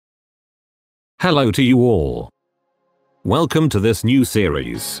Hello to you all. Welcome to this new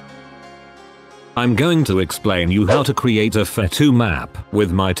series. I'm going to explain you how to create a FE2 map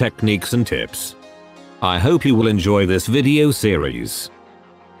with my techniques and tips. I hope you will enjoy this video series.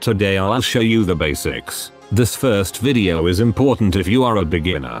 Today I'll show you the basics. This first video is important if you are a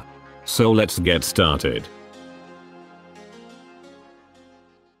beginner. So let's get started.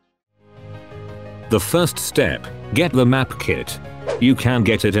 The first step, get the MapKit. You can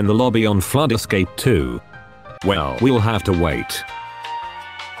get it in the lobby on FE2 2. Well, we'll have to wait.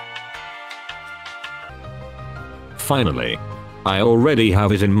 Finally, I already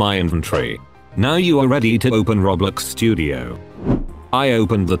have it in my inventory. Now you are ready to open Roblox Studio. I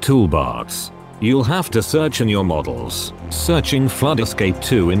opened the toolbars. You'll have to search in your models. Searching FE2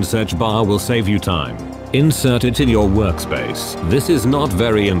 2 in search bar will save you time. Insert it in your workspace. This is not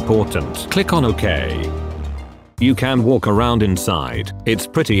very important. Click on OK. You can walk around inside. It's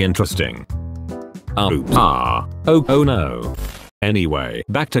pretty interesting. Oh no. Anyway,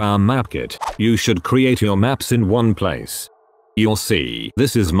 back to our MapKit. You should create your maps in one place. You'll see,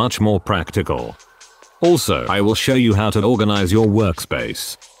 this is much more practical. Also, I will show you how to organize your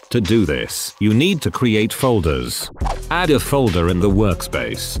workspace. To do this, you need to create folders. Add a folder in the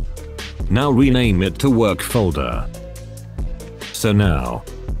workspace. Now rename it to work folder. So now,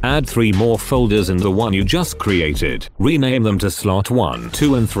 add 3 more folders in the one you just created. Rename them to slot 1,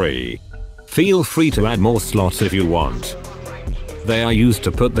 2 and 3. Feel free to add more slots if you want. They are used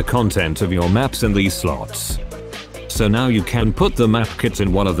to put the content of your maps in these slots. So now you can put the MapKits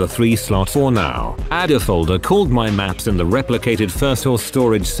in one of the 3 slots for now. Add a folder called My Maps in the replicated first or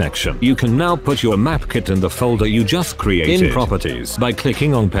storage section. You can now put your MapKit in the folder you just created. In properties, by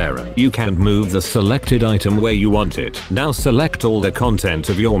clicking on parent, you can move the selected item where you want it. Now select all the content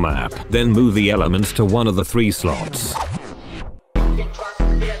of your map, then move the elements to one of the 3 slots.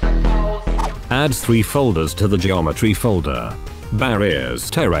 Add 3 folders to the geometry folder. Barriers,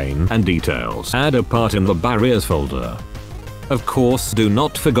 terrain, and details. Add a part in the barriers folder. Of course, do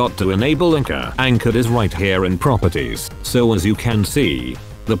not forget to enable anchor. Anchored is right here in properties. So as you can see,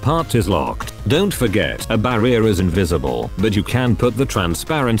 the part is locked. Don't forget, a barrier is invisible, but you can put the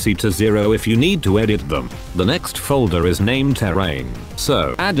transparency to 0 if you need to edit them. The next folder is named terrain.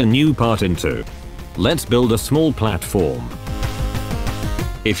 So add a new part into. Let's build a small platform.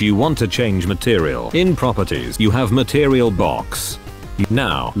 If you want to change material, in properties you have material box.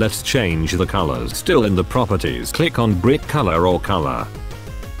 Now let's change the colors. Still in the properties, click on brick color or color.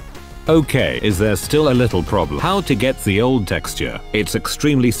 Okay, is there still a little problem? How to get the old texture? It's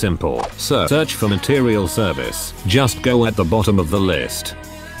extremely simple. So search for material service. Just go at the bottom of the list.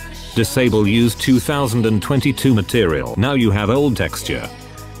 Disable use 2022 material. Now you have old texture.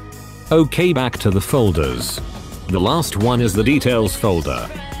 Okay, back to the folders. The last one is the details folder.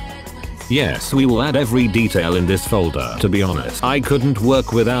 Yes, we will add every detail in this folder. To be honest, I couldn't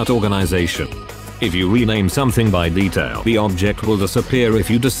work without organization. If you rename something by detail, the object will disappear if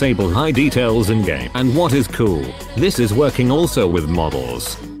you disable high details in game. And what is cool, this is working also with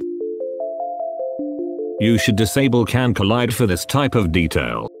models. You should disable can collide for this type of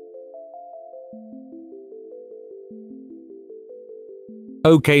detail.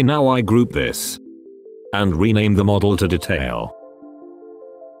 Okay, now I group this and rename the model to detail.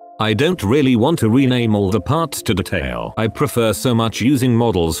 I don't really want to rename all the parts to detail. I prefer so much using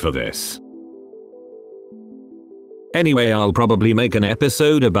models for this. Anyway, I'll probably make an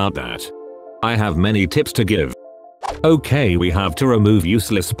episode about that. I have many tips to give. Okay, we have to remove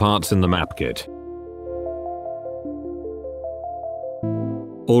useless parts in the MapKit.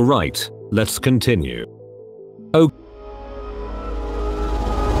 Alright, let's continue. Okay.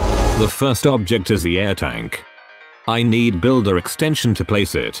 The first object is the air tank. I need builder extension to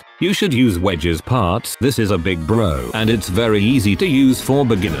place it. You should use wedges parts. This is a big bro and it's very easy to use for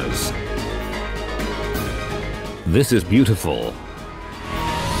beginners. This is beautiful.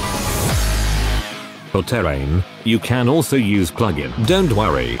 For terrain, you can also use plugin. Don't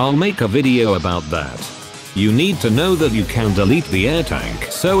worry, I'll make a video about that. You need to know that you can delete the air tank,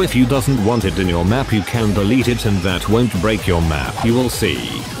 so if you doesn't want it in your map you can delete it and that won't break your map. You will see,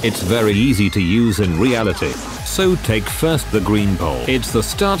 it's very easy to use in reality. So take first the green pole. It's the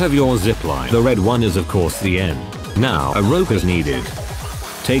start of your zipline. The red one is of course the end. Now a rope is needed.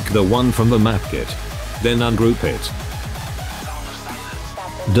 Take the one from the MapKit. Then ungroup it.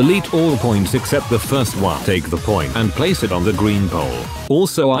 Delete all points except the first one. Take the point and place it on the green pole.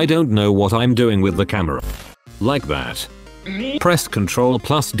 Also, I don't know what I'm doing with the camera. Like that. Press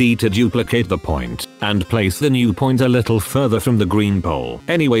Ctrl+D to duplicate the point, and place the new point a little further from the green pole.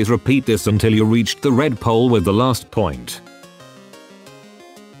 Anyways, repeat this until you reached the red pole with the last point.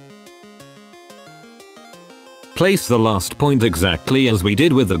 Place the last point exactly as we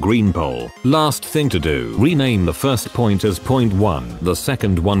did with the green pole. Last thing to do, rename the first point as point 1, the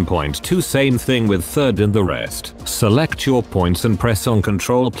second one point 2, same thing with third and the rest. Select your points and press on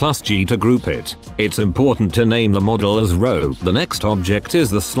Ctrl+G to group it. It's important to name the model as row. The next object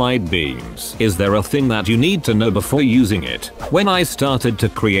is the slide beams. Is there a thing that you need to know before using it? When I started to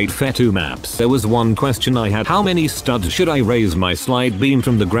create FE2 maps, there was one question I had: how many studs should I raise my slide beam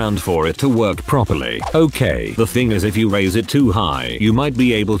from the ground for it to work properly? Okay, the thing is, if you raise it too high, you might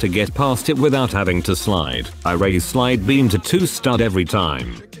be able to get past it without having to slide. I raise slide beam to 2 stud every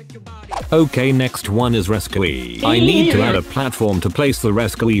time. Okay, next one is rescue. I need to add a platform to place the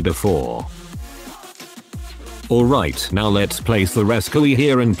rescue before. Alright, now let's place the rescue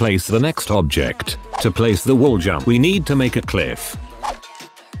here and place the next object. To place the wall jump, we need to make a cliff.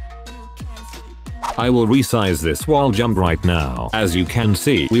 I will resize this wall jump right now. As you can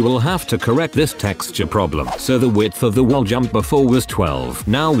see, we will have to correct this texture problem. So the width of the wall jump before was 12.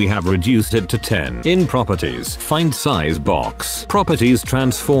 Now we have reduced it to 10. In properties, find size box. Properties,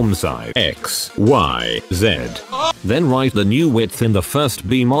 transform size X, Y, Z. Then write the new width in the first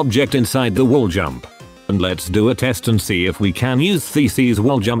beam object inside the wall jump. And let's do a test and see if we can use these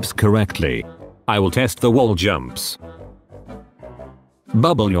wall jumps correctly. I will test the wall jumps.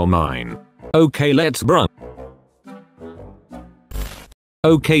 Bubble your mind. Okay, let's run.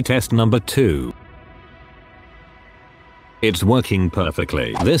 Okay, test number 2. It's working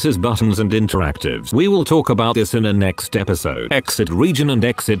perfectly. This is buttons and interactives. We will talk about this in a next episode. Exit region and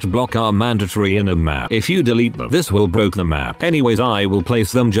exit block are mandatory in a map. If you delete them, this will break the map. Anyways, I will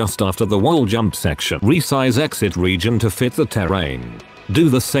place them just after the wall jump section. Resize exit region to fit the terrain. Do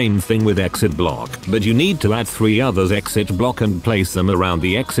the same thing with exit block, but you need to add 3 others exit block and place them around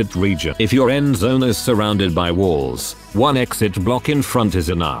the exit region. If your end zone is surrounded by walls, 1 exit block in front is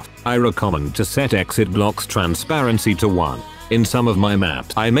enough. I recommend to set exit block's transparency to 1. In some of my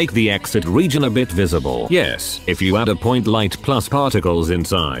maps, I make the exit region a bit visible. Yes, if you add a point light plus particles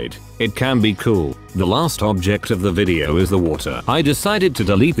inside, it can be cool. The last object of the video is the water. I decided to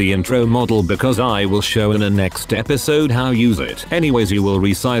delete the intro model because I will show in a next episode how use it. Anyways, you will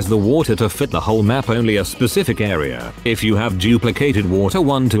resize the water to fit the whole map, only a specific area. If you have duplicated water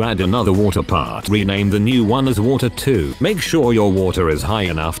 1 to add another water part, rename the new one as water 2. Make sure your water is high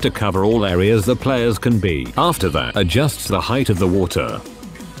enough to cover all areas the players can be. After that, adjusts the height of the water.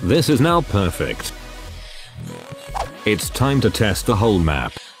 This is now perfect. It's time to test the whole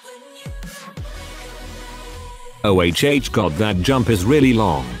map. 𝗂𝗡𝗙𝗏, that jump is really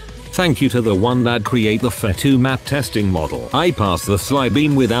long. Thank you to the one that create the FE2 map testing model. I passed the slide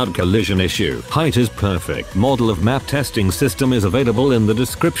beam without collision issue. Height is perfect. Model of map testing system is available in the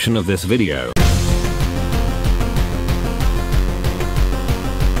description of this video.